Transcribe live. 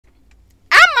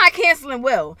that canceling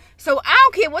will. So I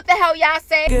don't care what the hell y'all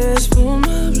say. Guess for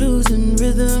my blues and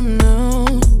rhythm now.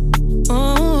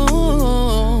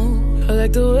 Oh, I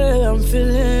like the way I'm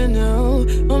feeling now.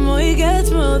 Mama, you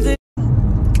get more.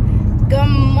 Good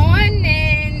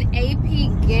morning,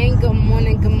 AP gang. Good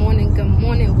morning, good morning, good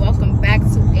morning. Welcome back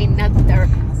to another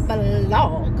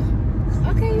vlog.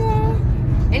 Okay, y'all.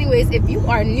 Anyways, if you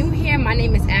are new here, my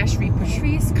name is Asherie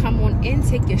Petrice. Come on in,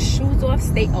 take your shoes off,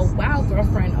 stay a while,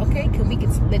 girlfriend. Okay, cause we get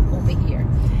lit over here.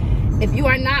 If you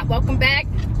are not, welcome back.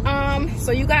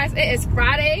 So you guys, it is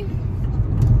Friday.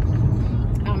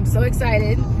 I'm so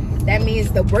excited. That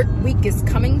means the work week is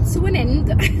coming to an end.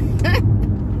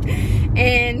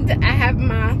 And I have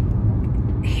my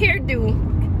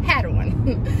hairdo hat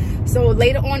on. So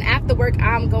later on after work,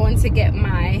 I'm going to get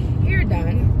my hair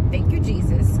done. Thank you,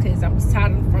 Jesus, because I was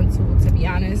tired of the front tool, to be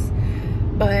honest.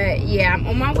 But yeah, I'm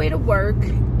on my way to work,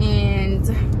 and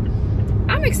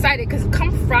I'm excited because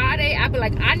come Friday, I'll be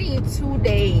like, I need 2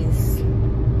 days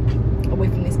away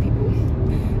from these people,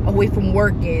 away from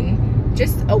working,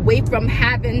 just away from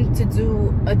having to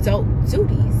do adult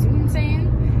duties. You know what I'm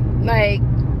saying? Like,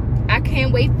 I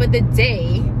can't wait for the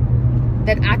day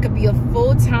that I could be a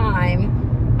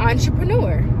full-time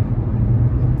entrepreneur.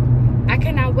 I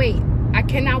cannot wait. I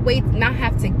cannot wait not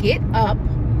have to get up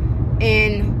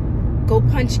and go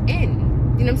punch in.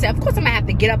 You know what I'm saying? Of course, I'm gonna have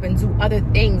to get up and do other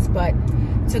things, but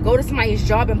to go to somebody's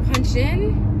job and punch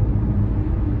in,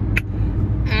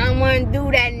 I don't want to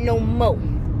do that no more.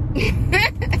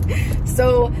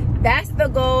 So that's the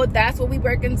goal. That's what we're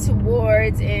working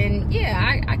towards. And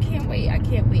yeah, I can't wait. I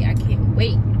can't wait. I can't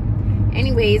wait.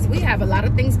 Anyways, we have a lot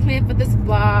of things planned for this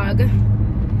vlog.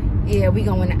 Yeah, we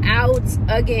going out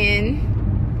again.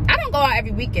 I don't go out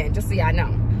every weekend, just so y'all know.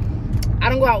 I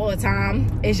don't go out all the time.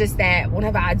 It's just that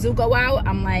whenever I do go out,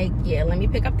 I'm like, yeah, let me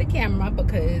pick up the camera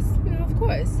because, you know, of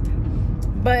course.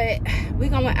 But we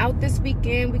going out this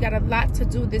weekend. We got a lot to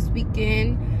do this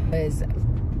weekend because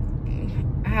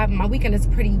my weekend is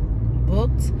pretty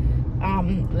booked.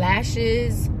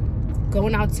 Lashes,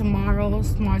 going out tomorrow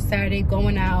Saturday,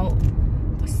 going out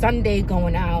Sunday,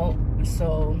 going out.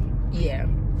 So yeah,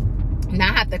 now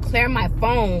I have to clear my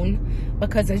phone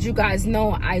because, as you guys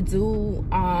know, I do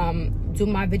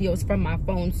my videos from my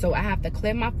phone. So I have to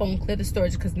clear my phone, clear the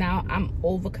storage, because now I'm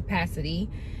over capacity,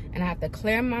 and I have to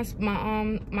clear my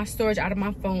storage out of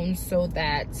my phone so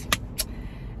that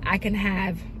I can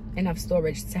have enough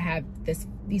storage to have these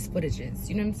footages.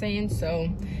 You know what I'm saying? So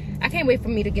I can't wait for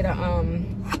me to get a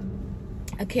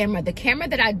camera. The camera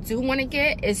that I do want to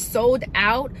get is sold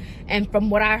out, and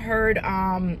from what I heard,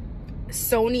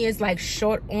 Sony is like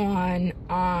short on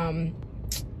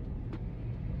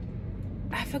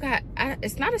I forgot,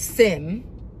 it's not a SIM,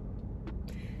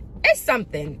 it's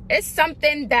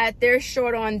something that they're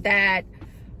short on, that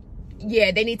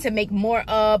yeah, they need to make more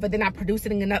of, but they're not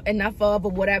producing enough of,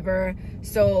 or whatever.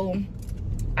 So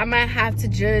I might have to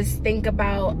just think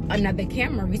about another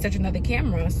camera, research another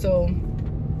camera. So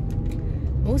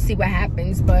we'll see what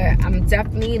happens, but I'm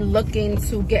definitely looking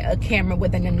to get a camera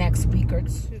within the next week or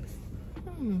two. I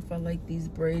don't know if I like these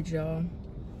braids, y'all.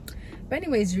 But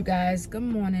anyways, you guys, good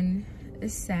morning.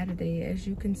 It's Saturday. As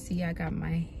you can see, I got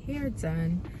my hair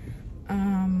done.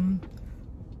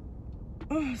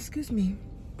 Oh, excuse me.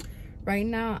 Right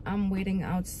now, I'm waiting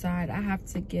outside. I have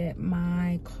to get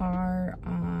my car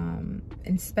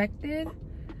inspected.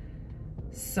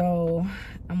 So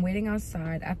I'm waiting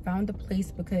outside. I found a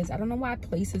place because I don't know why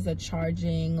places are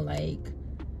charging like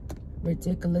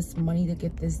ridiculous money to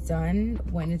get this done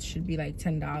when it should be like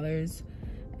 $10,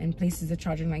 and places are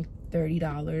charging like $30,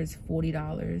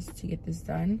 $40 to get this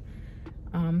done.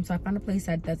 So I found a place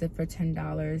that does it for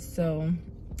 $10. So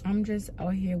I'm just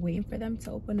out here waiting for them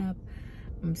to open up.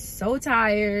 I'm so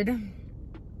tired.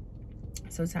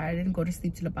 So tired. I didn't go to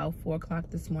sleep till about 4 o'clock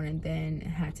this morning. Then I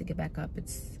had to get back up.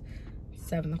 It's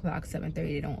 7 o'clock, 7:30.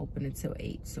 They don't open until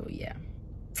 8. So yeah,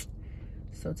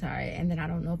 so tired. And then I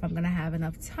don't know if I'm gonna have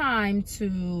enough time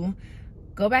to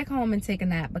go back home and take a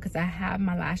nap because I have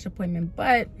my lash appointment.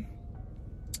 But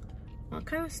I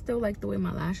kind of still like the way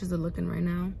my lashes are looking right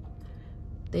now.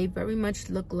 They very much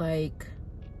look like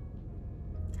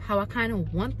how I kind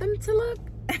of want them to look.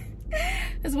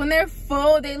 Because when they're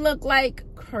full, they look like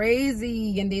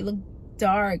crazy, and they look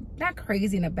dark. Not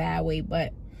crazy in a bad way,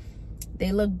 but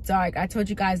they look dark. I told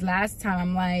you guys last time,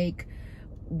 I'm like,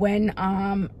 when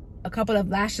a couple of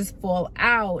lashes fall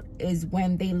out is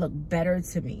when they look better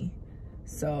to me.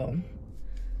 So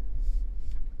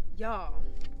y'all,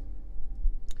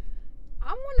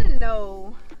 I want to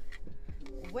know,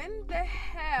 when the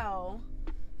hell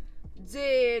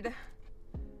did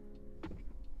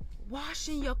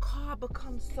washing your car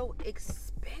becomes so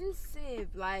expensive.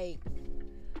 Like,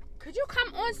 could you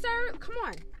come on, sir? Come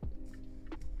on.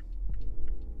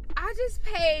 I just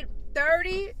paid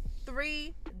 $33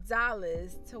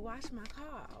 to wash my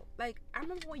car. Like, I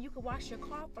remember when you could wash your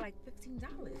car for like $15.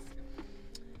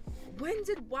 When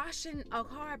did washing a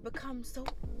car become so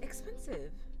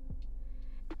expensive?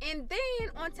 And then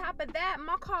on top of that,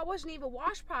 my car wasn't even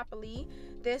washed properly.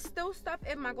 There's still stuff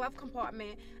in my glove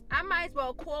compartment. I might as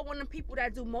well call one of the people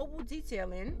that do mobile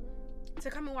detailing to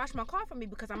come and wash my car for me,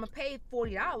 because I'm gonna pay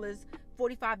 $40,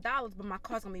 $45, but my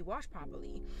car's gonna be washed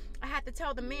properly. I had to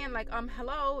tell the man, like,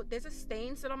 hello, there's a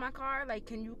stain still on my car. Like,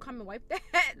 can you come and wipe that?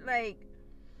 Like,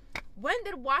 when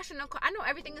did washing a car, I know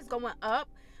everything is going up,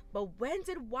 but when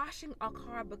did washing a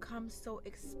car become so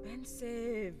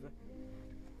expensive?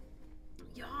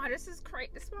 Y'all, this is crazy.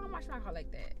 This is why I wash my car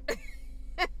like that.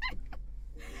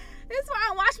 This is why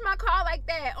I wash my car like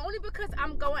that. Only because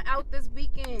I'm going out this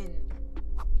weekend.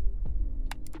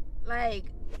 Like,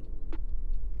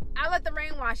 I let the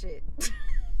rain wash it.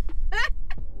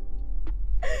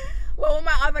 Well, with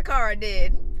my other car I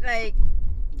did. Like,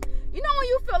 you know when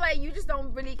you feel like you just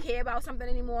don't really care about something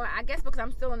anymore? I guess because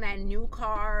I'm still in that new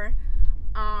car,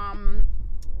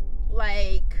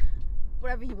 like,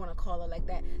 whatever you want to call it, like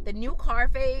that, the new car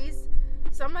phase.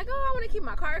 So I'm like, oh, I want to keep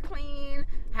my car clean.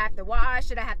 I have to wash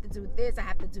it. I have to do this. I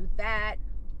have to do that.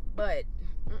 But,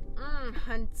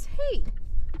 hunty,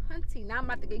 now I'm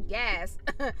about to get gas.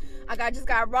 I just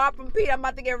got robbed from Pete. I'm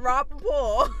about to get robbed from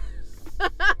Paul.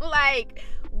 Like,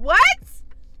 what?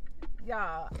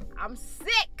 Y'all, I'm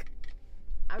sick.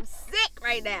 I'm sick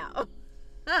right now.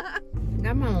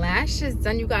 Got my lashes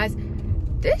done, you guys.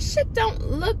 This shit don't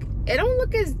look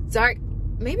as dark.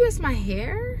 Maybe it's my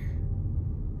hair.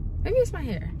 Maybe it's my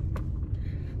hair.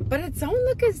 But it don't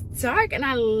look as dark, and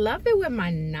I love it with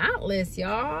my knotless,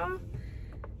 y'all.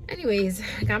 Anyways,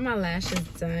 I got my lashes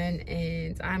done,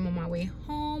 and I'm on my way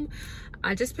home.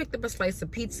 I just picked up a slice of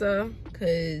pizza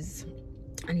because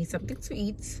I need something to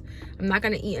eat. I'm not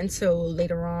gonna eat until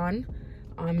later on,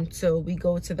 till we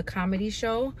go to the comedy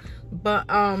show. But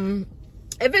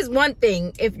if it's one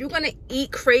thing, if you're gonna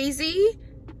eat crazy,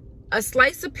 a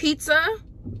slice of pizza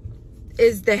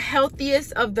is the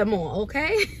healthiest of them all,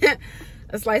 okay?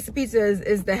 A slice of pizza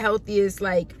is the healthiest,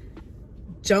 like,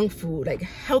 junk food, like,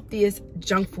 healthiest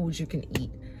junk food you can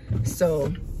eat.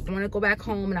 So I want to go back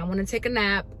home and I want to take a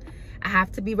nap. I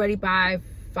have to be ready by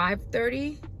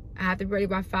 5:30. I have to be ready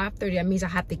by 5:30. That means I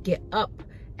have to get up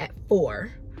at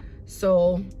 4.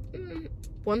 So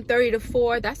 1:30 to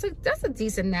 4. That's a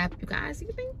decent nap, you guys.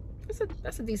 You think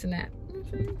that's a decent nap? You know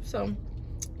what I'm saying? So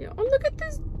yeah. Oh, look at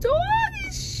this dog.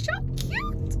 He's so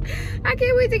cute. I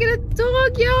can't wait to get a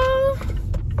dog, y'all.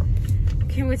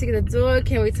 Can't wait to get a dog.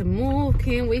 Can't wait to move.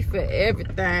 Can't wait for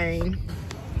everything.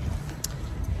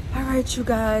 All right, you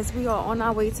guys. We are on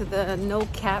our way to the No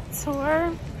Cap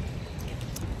tour.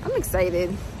 I'm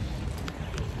excited.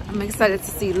 I'm excited to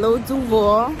see Lil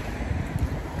Duval,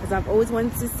 because I've always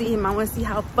wanted to see him. I want to see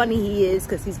how funny he is,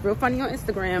 because he's real funny on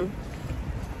Instagram.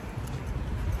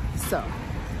 So,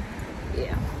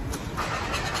 yeah.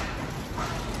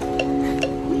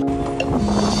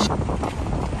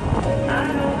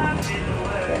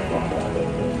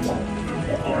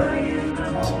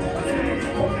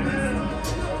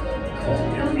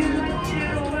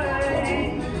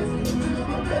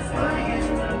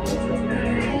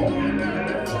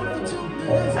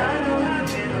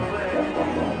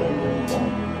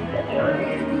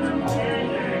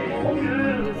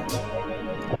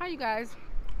 Hi, you guys.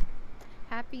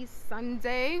 Happy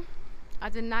Sunday. I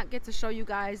did not get to show you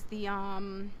guys the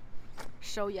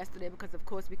show yesterday because of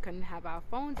course we couldn't have our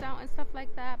phones out and stuff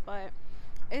like that, but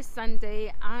it's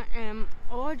Sunday. I am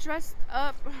all dressed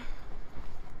up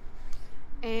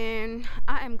and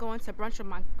I am going to brunch with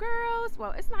my girls.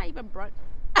 Well, it's not even brunch.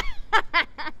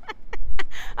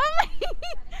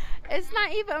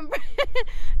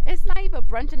 It's not even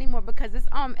brunch anymore because it's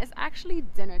actually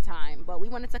dinner time. But we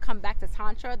wanted to come back to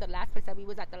Tantra, the last place that we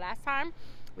was at the last time.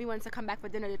 We wanted to come back for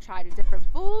dinner to try the different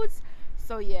foods.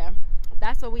 So yeah,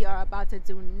 that's what we are about to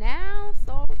do now.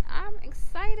 So I'm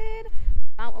excited.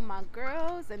 I'm out with my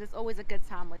girls and it's always a good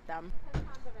time with them.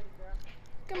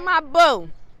 Look at my boo.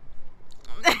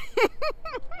 Hey,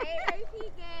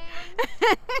 RP gang.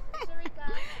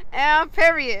 And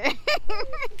period.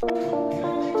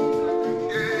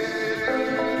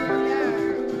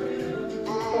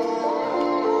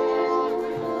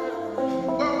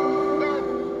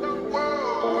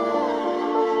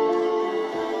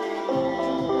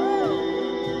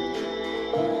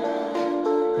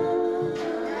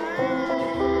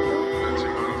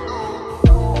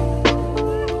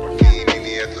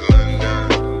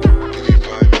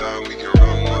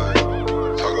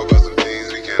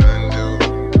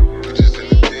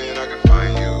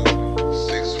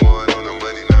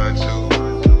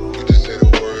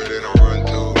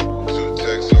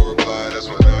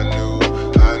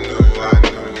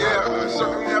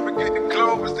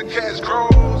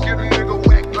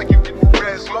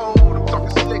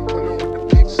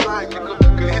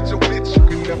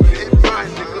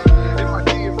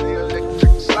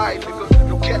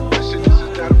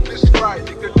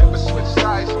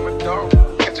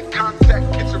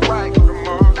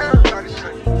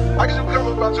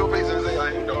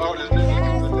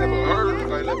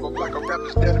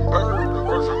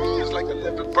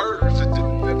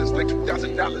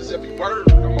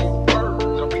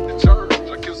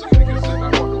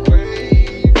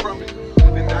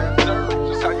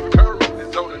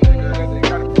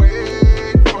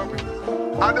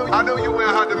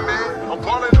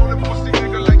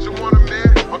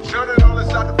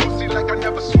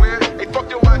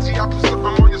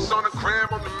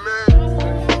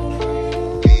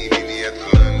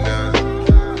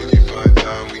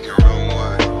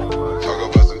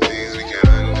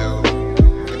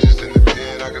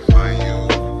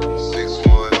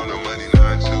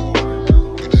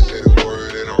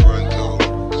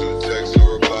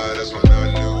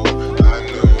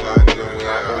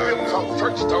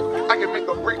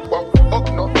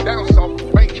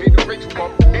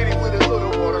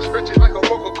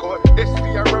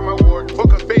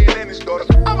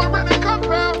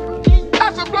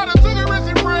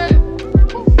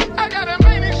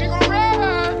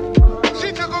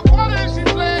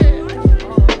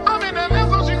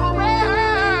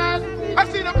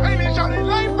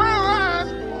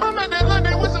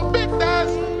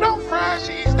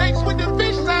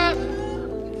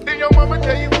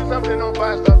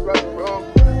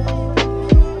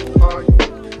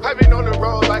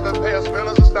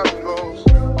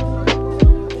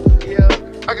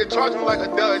 charging like a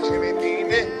Dutch and it mean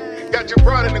it. Got your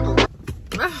brother in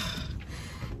the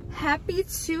Happy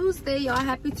Tuesday, y'all.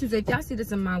 Happy Tuesday. If y'all see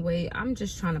this in my way, I'm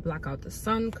just trying to block out the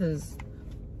sun because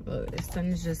the sun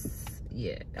is just,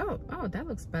 yeah. Oh, that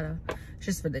looks better. It's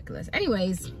just ridiculous.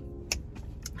 Anyways,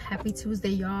 happy Tuesday,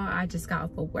 y'all. I just got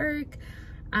off of work.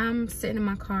 I'm sitting in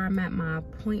my car. I'm at my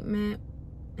appointment.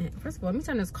 And first of all, let me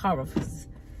turn this car off because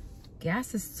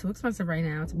gas is too expensive right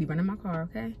now to be running my car,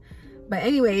 okay? But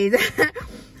anyways,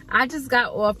 I just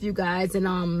got off, you guys,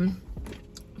 and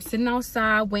sitting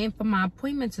outside waiting for my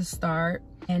appointment to start.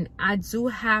 And I do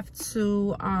have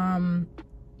to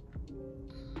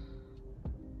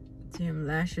damn,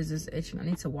 lashes is itching. I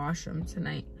need to wash them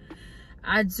tonight.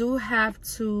 I do have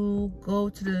to go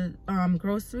to the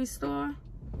grocery store,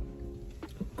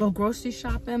 go grocery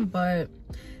shopping, but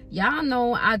y'all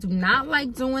know I do not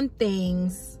like doing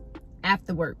things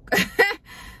after work.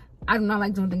 I do not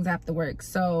like doing things after work.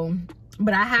 So,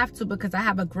 but I have to because I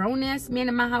have a grown-ass man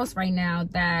in my house right now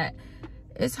that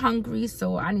is hungry.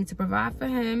 So I need to provide for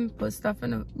him, put stuff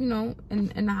in the, you know,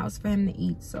 in the house for him to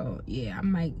eat. So yeah, I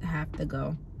might have to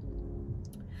go.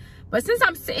 But since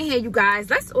I'm sitting here, you guys,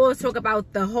 let's all talk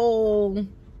about the whole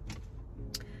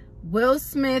Will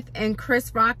Smith and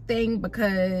Chris Rock thing,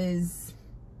 because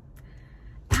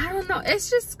I don't know, it's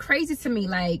just crazy to me.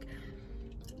 Like,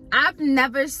 I've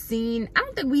never seen, I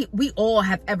don't think we all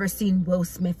have ever seen Will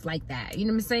Smith like that. You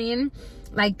know what I'm saying?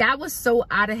 Like, that was so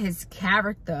out of his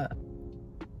character,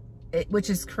 which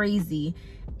is crazy.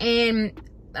 And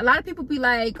a lot of people be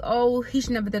like, oh, he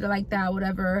should never did it like that,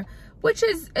 whatever. Which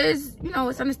is, you know,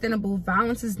 it's understandable.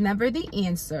 Violence is never the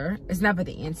answer. It's never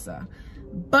the answer.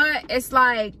 But it's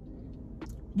like,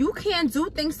 you can't do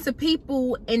things to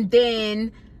people and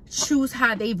then choose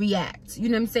how they react. You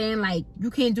know what I'm saying? Like, you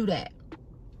can't do that.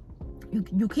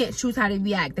 You can't choose how they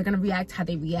react. They're going to react how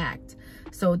they react.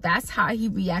 So that's how he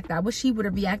reacted. I wish he would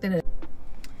have reacted.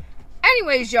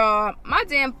 Anyways, y'all, my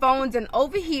damn phone's done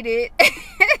overheated.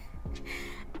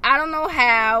 I don't know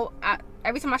how.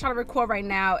 Every time I try to record right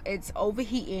now, it's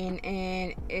overheating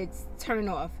and it's turning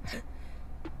off.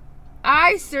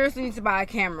 I seriously need to buy a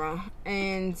camera.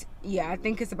 And yeah, I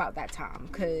think it's about that time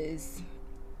because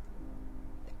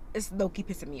it's low-key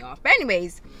pissing me off. But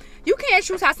anyways, you can't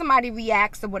choose how somebody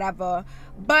reacts or whatever.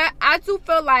 But I do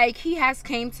feel like he has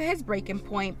came to his breaking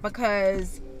point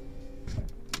because...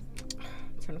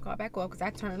 Turn the car back off because I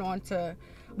turned on to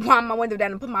wind my window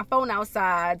down and put my phone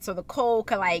outside so the cold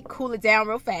could like cool it down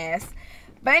real fast.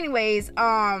 But anyways,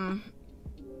 one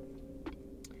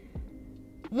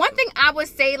thing I would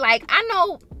say, like, I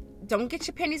know, don't get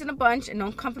your pennies in a bunch and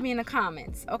don't come for me in the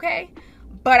comments, okay?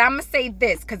 But I'm gonna say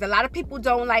this because a lot of people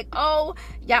don't like, oh,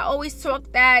 y'all always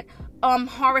talk that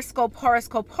horoscope.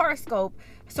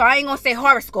 So I ain't gonna say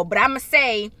horoscope, but I'm gonna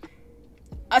say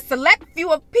a select few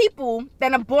of people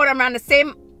that are born around the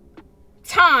same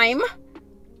time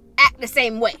act the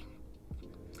same way.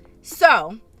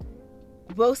 So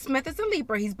Will Smith is a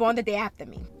Libra. He's born the day after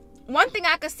me. One thing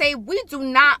I could say, we do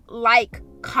not like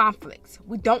conflict.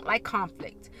 We don't like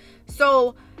conflict.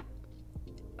 So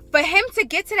for him to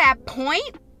get to that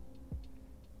point,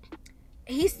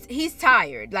 he's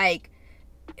tired. Like,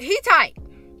 he's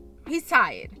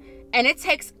tired. And it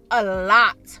takes a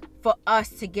lot for us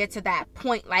to get to that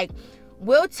point. Like,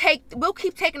 we'll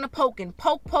keep taking the poking.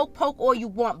 Poke all you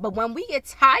want. But when we get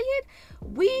tired,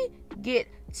 we get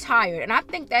tired. And I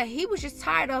think that he was just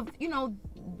tired of, you know,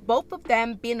 both of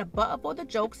them being the butt of all the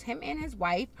jokes, him and his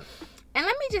wife. And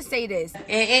let me just say this.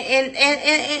 And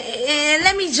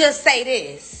let me just say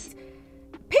this.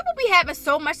 People be having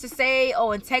so much to say.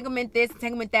 Oh, entanglement this,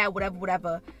 entanglement that,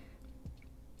 whatever.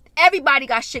 Everybody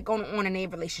got shit going on in their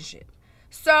relationship.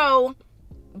 So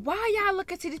why y'all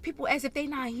look at these people as if they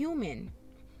not human?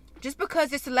 Just because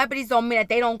they're celebrities don't mean that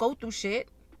they don't go through shit.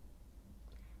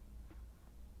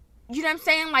 You know what I'm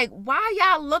saying? Like, why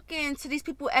y'all looking to these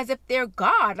people as if they're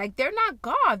God? Like, they're not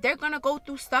God. They're gonna go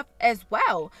through stuff as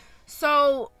well.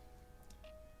 So,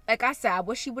 like I said, I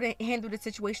wish he would have handled the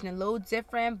situation a little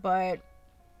different, but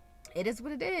it is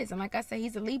what it is. And like I said,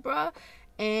 he's a Libra,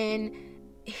 and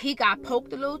he got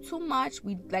poked a little too much.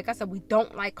 Like I said, we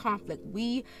don't like conflict.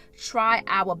 We try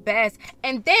our best.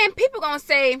 And then people gonna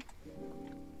say,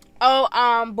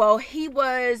 oh, well, he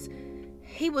was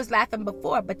laughing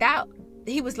before, but that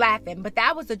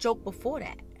was a joke before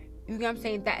that. You know what I'm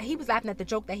saying? That he was laughing at the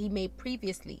joke that he made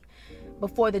previously,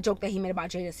 before the joke that he made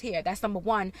about Jada's hair. That's number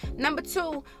one. Number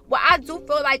two, what I do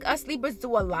feel like us Libras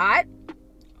do a lot,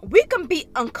 we can be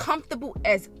uncomfortable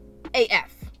as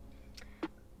AF,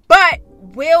 but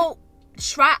we'll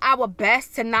try our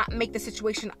best to not make the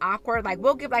situation awkward. Like,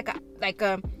 we'll give like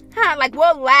a sometimes, like,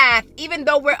 we'll laugh even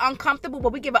though we're uncomfortable,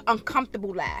 but we give an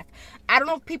uncomfortable laugh. I don't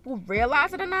know if people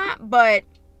realize it or not, but,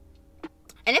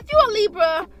 and if you're a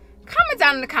Libra, comment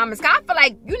down in the comments, 'cause I feel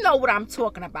like you know what I'm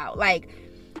talking about. Like,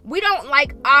 we don't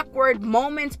like awkward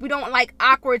moments. We don't like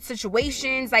awkward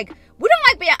situations. Like, we don't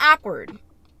like being awkward.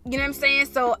 You know what I'm saying?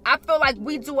 So I feel like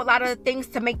we do a lot of things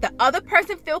to make the other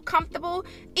person feel comfortable,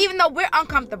 even though we're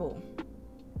uncomfortable.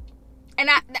 And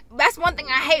that's one thing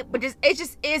I hate, but it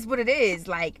just is what it is.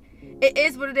 Like, it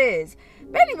is what it is.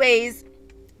 But anyways,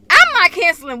 I'm not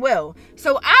canceling Will.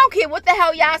 So I don't care what the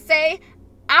hell y'all say.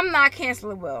 I'm not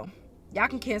canceling Will. Y'all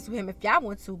can cancel him if y'all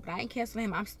want to, but I ain't canceling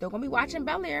him. I'm still going to be watching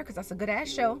Bel-Air because that's a good-ass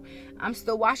show. I'm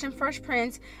still watching Fresh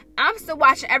Prince. I'm still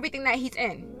watching everything that he's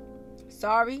in.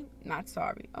 Sorry, not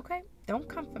sorry. Okay? Don't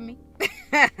come for me.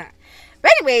 But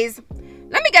anyways,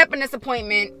 let me get up in this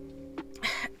appointment.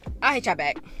 I'll hit y'all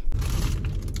back.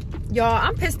 Y'all,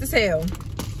 I'm pissed as hell.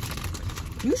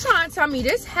 You trying to tell me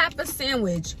this half a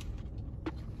sandwich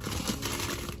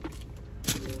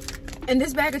and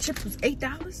this bag of chips was $8?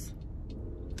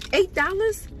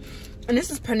 $8? And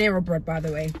this is Panera bread, by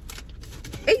the way.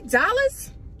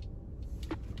 $8?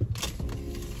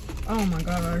 Oh my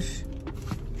gosh.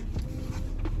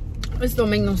 This don't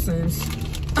make no sense.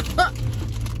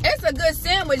 It's a good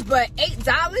sandwich, but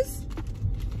 $8?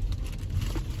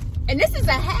 And this is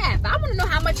a half. I want to know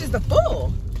how much is the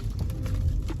full.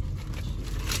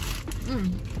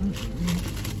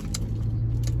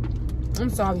 I'm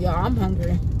sorry, y'all. I'm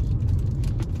hungry.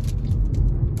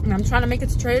 And I'm trying to make it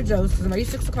to Trader Joe's because it's already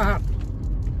 6 o'clock.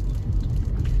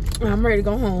 And I'm ready to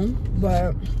go home.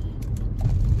 But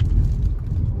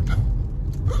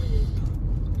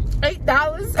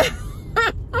 $8?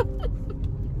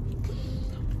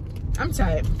 I'm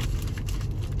tight.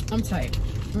 I'm tight.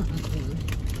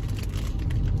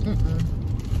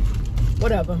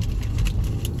 Whatever.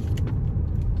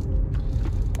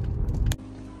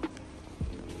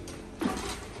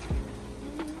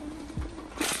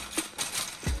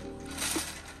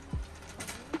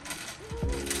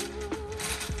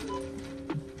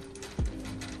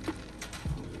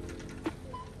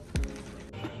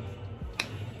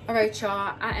 All right,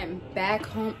 y'all, I am back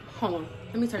home. Hold on,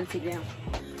 let me turn the TV down.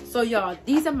 So y'all,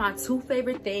 these are my 2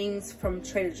 favorite things from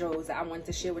Trader Joe's that I wanted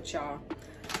to share with y'all.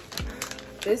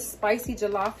 This spicy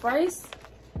jollof rice,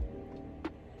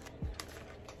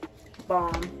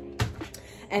 bomb.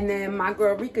 And then my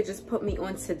girl Rika just put me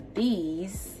onto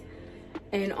these,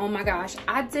 and oh my gosh,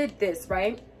 I did this,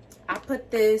 right? I put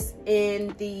this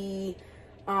in the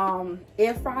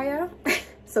air fryer.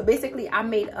 So basically I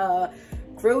made a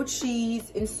grilled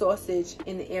cheese and sausage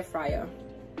in the air fryer.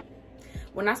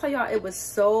 When I tell y'all, it was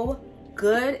so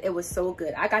good. It was so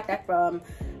good. I got that from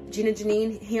Gina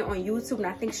Janine here on YouTube, and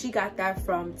I think she got that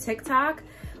from TikTok.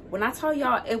 When I tell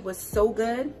y'all, it was so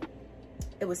good.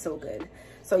 It was so good.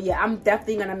 So yeah, I'm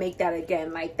definitely gonna make that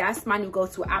again. Like, that's my new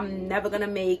go-to. I'm never gonna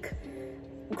make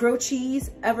grilled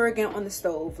cheese ever again on the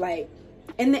stove. Like,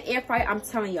 in the air fryer, I'm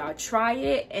telling y'all, try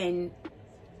it and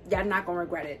y'all not gonna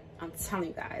regret it. I'm telling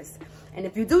you guys. And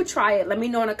if you do try it, let me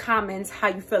know in the comments how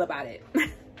you feel about it.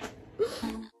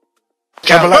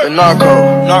 Capping like the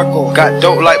narco. Got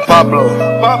dope like Pablo.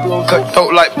 Cut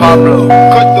dope like Pablo.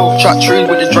 Chop trees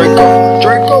with the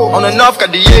Draco. On the north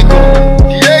got Diego.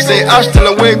 Say hasta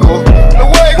luego.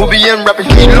 We'll be in rapping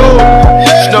kilo.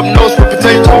 Snub nose with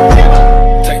potato.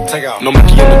 Take out. No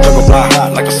monkey in the jungle, fly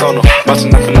hot like a sauna.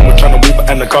 Bustin' nothing, I'm trying to weave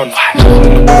an anaconda.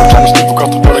 Jumping in the water, trying to sleep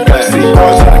across the border. Got see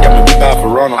cars, I got me beat out for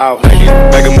Ronald.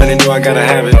 Bag of money, know I gotta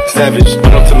have it. Savage,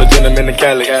 but I'm still a gentleman in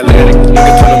Cali. Nigga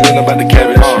tryna win about the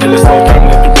cabbage. Kill this whole time,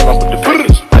 let me run off with the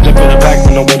package. I just put it back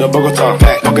from the way to Bogota.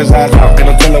 Poke his eyes out, and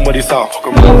I'm telling what he saw.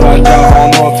 Ride down, I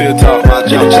don't know if he'll talk.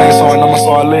 Get a chainsaw and I'ma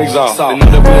saw our legs off. They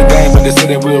know that we're a game, but they say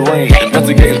that we'll ring.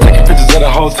 Investigating, taking pictures of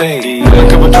the whole team.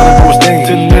 Undercover trying to do a sting.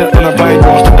 To the net, when I play,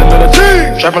 going straight to the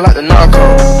team. Trapping like the narco.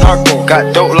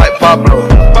 Got dope like Pablo.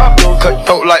 Cut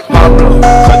dope like Pablo.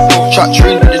 Chop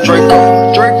trees with the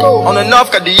Draco. On the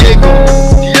north got Diego.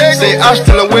 Say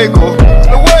hasta luego.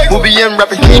 We'll be in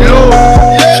rapping kilo.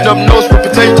 Snub nose with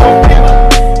potato.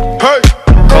 Hey.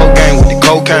 Cold gang with the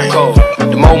cocaine.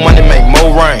 The more money make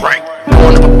more rain.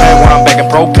 Going up a band while I'm bagging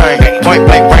propane. Point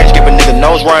blank range, give a nigga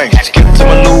nose range. Skip to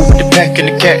my loo with the pack and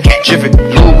the cat. Jiffy,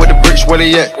 loo with the bricks, where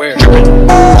they at? Drippin', ooh,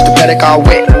 the paddock all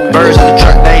wet. Birds in the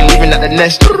truck, they ain't leaving out the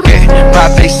nest. Yeah,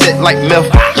 pie face set like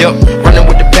milk. Yup, running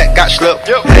with the pack, got schlepped.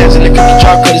 Hands in the cookie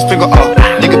jar, cut his finger off.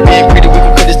 Nigga being greedy, we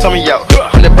can cut his tummy out.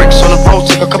 100 bricks on the road,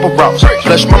 take a couple routes.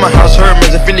 Flush mama house,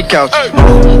 Hermes and Philly couch. I ain't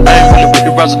really with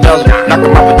the razzle dazzle. Knock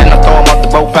him out, but then I throw him off the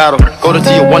boat paddle. Go to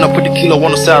Tijuana, put the kilo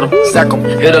on the saddle. Sack 'em,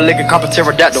 hit a lick and cop a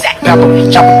pterodactyl. Pap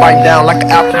 'em, chop 'em, bite down like an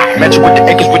apple. Match it with the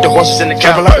acres, with the horses in the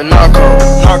cattle. The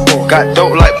narco, got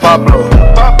dope like Pablo.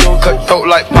 Cut dope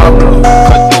like Pablo.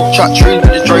 Chop trees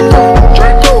with the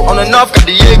Draco. On the north, got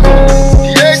Diego.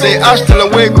 Say hasta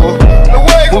luego.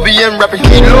 We'll be in rapping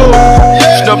kilo.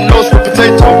 Snub nose with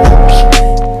potato.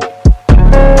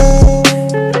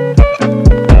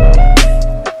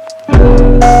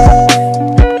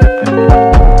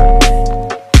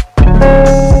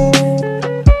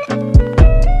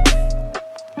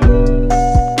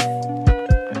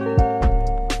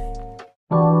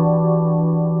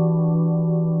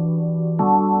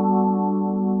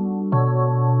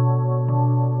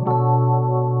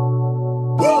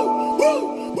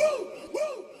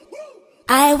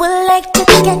 I would like to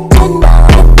get to know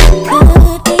if you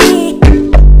could be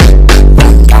the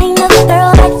kind of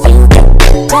girl that you get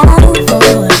down for.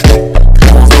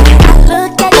 'Cause when I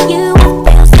look at you, I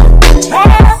feel something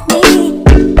tell me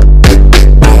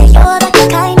that you're the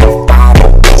kind of guy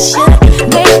that should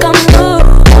make a move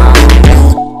on.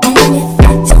 And if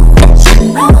I don't let you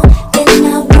know, then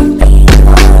I won't be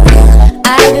for real. I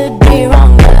could be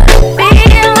wrong, but I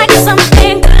feel like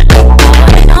something good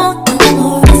going on. The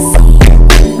more I see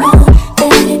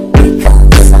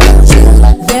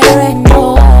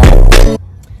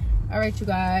Alright, you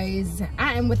guys,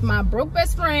 I am with my broke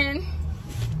best friend.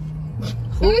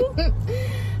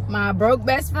 My broke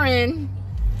best friend,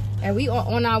 and we are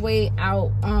on our way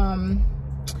out.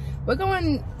 We're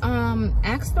going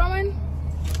axe throwing.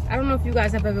 I don't know if you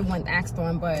guys have ever went axe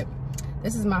throwing, but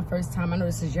this is my first time. I know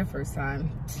this is your first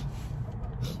time.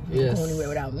 Yes. Go anywhere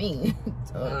without me.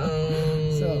 What?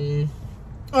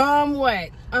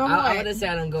 I wouldn't say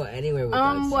I don't go anywhere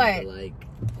without you. What? But like,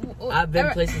 I've been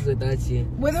places without you.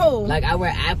 With who? Like, I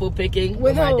went apple picking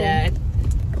with my dad.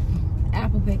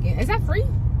 Apple picking. Is that free?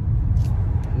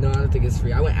 No, I don't think it's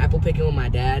free. I went apple picking with my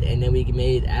dad, and then we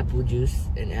made apple juice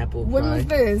and apple pie. When was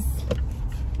this?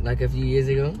 Like a few years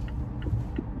ago.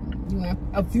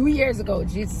 A few years ago.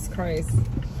 Jesus Christ.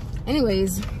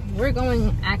 Anyways, we're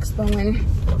going axe throwing.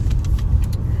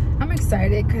 I'm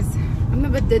excited because I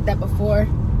never did that before.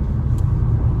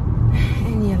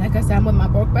 And yeah, like I said, I'm with my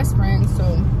broke best friend, so.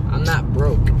 I'm not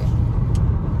broke.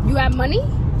 You have money?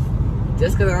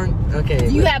 Just because I'm, okay.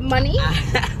 Do you have money?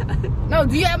 No,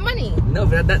 do you have money? No,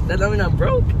 but that doesn't mean I'm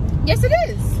broke. Yes, it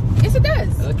is. Yes, it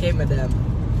does. Okay, madam.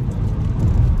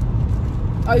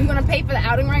 Are you going to pay for the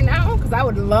outing right now? Because I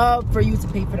would love for you to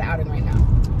pay for the outing right now.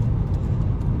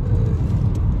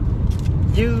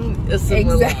 You assume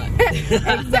a lot.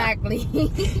 Exactly.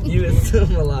 You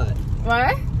assume a lot.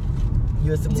 What?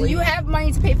 You assume. Do you have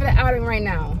money to pay for the outing right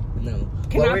now? No.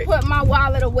 Can I put my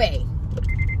wallet away?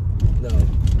 No.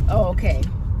 Oh, okay.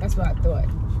 That's what I thought.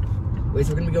 Wait,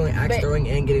 so we're gonna be going axe throwing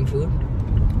and getting food?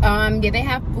 Yeah, they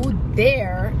have food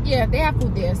there. Yeah, they have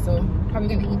food there, so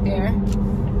probably gonna eat there.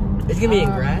 It's gonna be in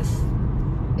grass?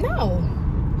 No.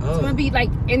 Oh. It's gonna be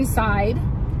like inside.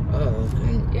 Oh, okay.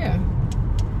 And, yeah.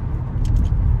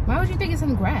 Why would you think it's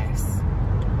in grass?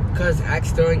 Because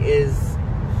axe throwing is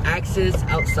axes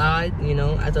outside, you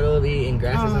know? I thought it would be in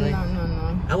grass or something.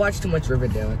 No. I watched too much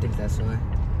Riverdale, I think that's why.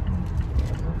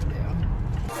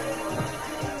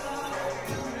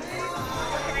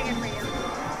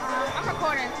 I'm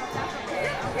recording, so that's okay.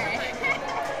 Okay.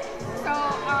 So,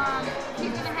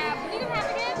 he's gonna have, what are you gonna have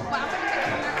again? Well, I'm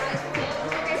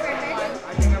gonna make a ice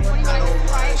cream. Okay, what do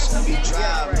you want to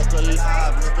try?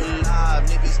 Look alive,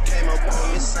 niggas came up on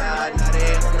your side, now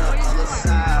they on the other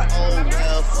side. Oh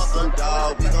well, fuck them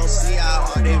dog, we gon' see how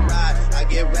hard they ride. I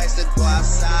get racks to go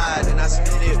outside, and I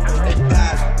spit it with the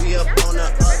guys. We up on the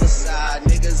other side,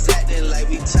 niggas acting like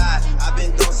we tied. I've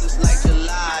been gone since like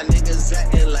July, niggas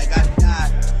acting like I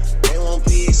died. They won't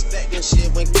be expecting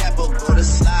shit when Capo go to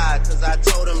slide, cause I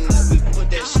told them that we put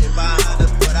that shit behind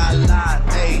us, but I lied.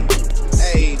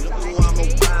 Hey, look who I'm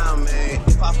around, man.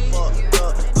 If I fucked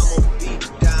up, I'ma be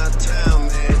downtown,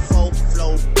 man. Full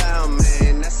flow down,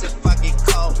 man. That's if I get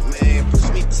caught, man. Push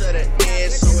me to the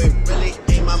edge, so it really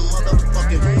ain't my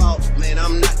motherfucking fault, man.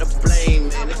 I'm not to blame,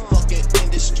 man. The fucking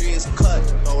industry is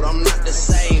cutthroat. I'm not the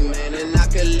same, man. And I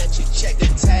can let you check the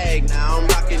tag. Now I'm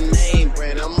rocking name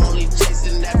brand. I'm only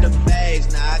chasing after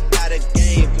bags. Now I got a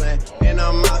game plan, and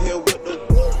I'm out here with the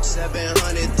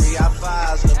 700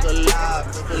 3i5s. Look alive,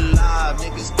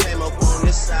 niggas came up on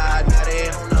this side, now they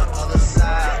on the other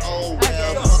side. Oh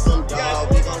well, fuck them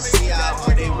dog, we gon' see how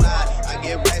hard they ride. I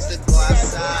get racks to go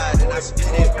outside, and I spit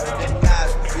it with the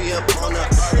guys. We up on the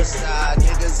other side,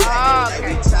 niggas acting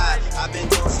like we tied. I've been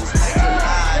gone since like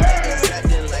July, niggas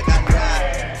acting like I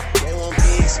died. They won't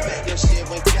be expecting shit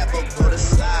when Capo go to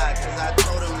slide, cause I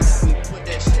told them that we put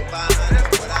that shit behind.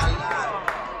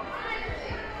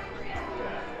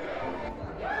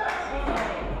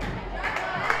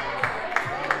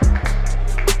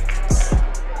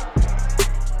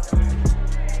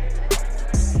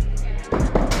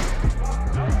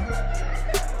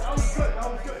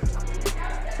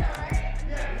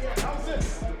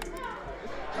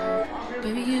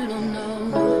 Baby, you don't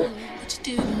know what you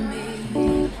do to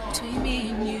me. Between me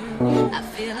and you, I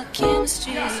feel a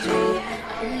chemistry. I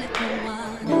won't let no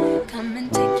one come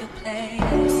and take your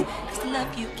place. 'Cause the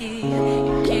love you give,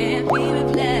 you can't be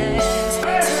replaced. So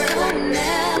go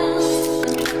now,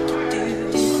 don't do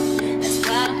what you do. That's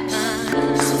why I'm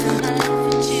so in love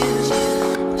with you.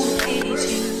 I won't please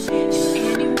you in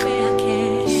any way I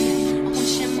can. I won't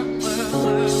share my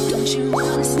world, don't you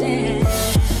understand?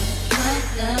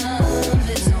 Love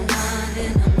is a one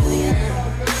in a million.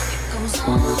 It goes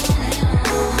on and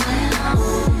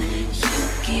on. You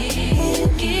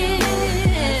give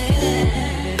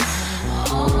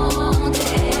all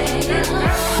day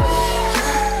long.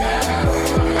 Love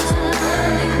is a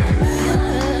one in a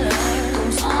million. It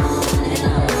goes on and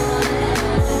on.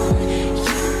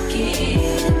 You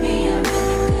give me a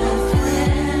really good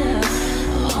feeling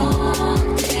all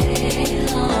day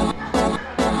long.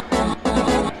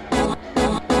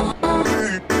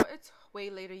 Way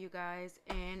later, you guys,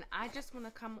 and I just want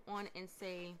to come on and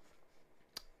say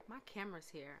my camera's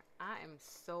here. I am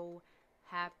so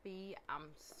happy.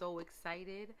 I'm so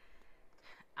excited.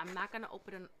 I'm not gonna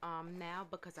open it now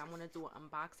because I want to do an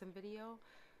unboxing video,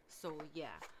 so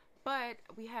yeah. But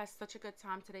we had such a good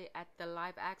time today at the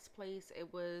Live Acts place.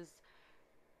 It was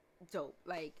dope.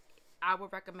 Like, I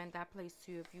would recommend that place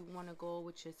too if you want to go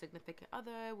with your significant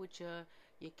other, with your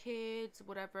kids,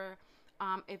 whatever.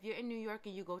 If you're in New York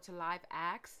and you go to Live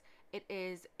Acts, it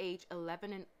is age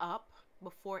 11 and up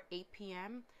before 8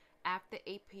 p.m. After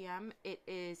 8 p.m., it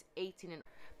is 18 and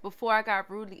before I got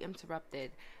rudely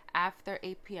interrupted. After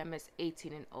 8 p.m. it's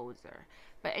 18 and older.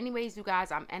 But anyways, you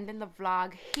guys, I'm ending the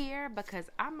vlog here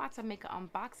because I'm about to make an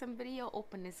unboxing video,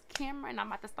 open this camera, and I'm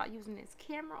about to start using this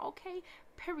camera, okay?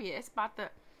 Period. It's about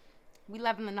to... we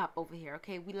leveling up over here,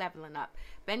 okay? We leveling up.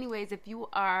 But anyways, if you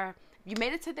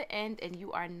made it to the end and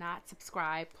you are not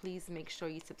subscribed, please make sure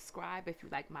you subscribe. If you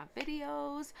like my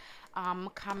videos,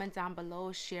 comment down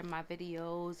below, share my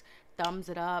videos, thumbs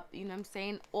it up, you know what I'm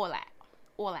saying? All that,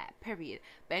 period.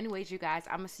 But anyways, you guys,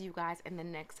 I'm gonna see you guys in the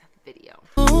next video.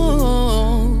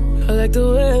 Ooh, I like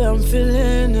the way I'm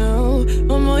feeling now.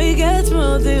 Mama, it gets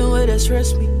more than way that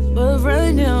stress me, but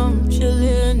right now I'm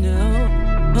chilling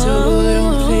now. So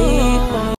don't play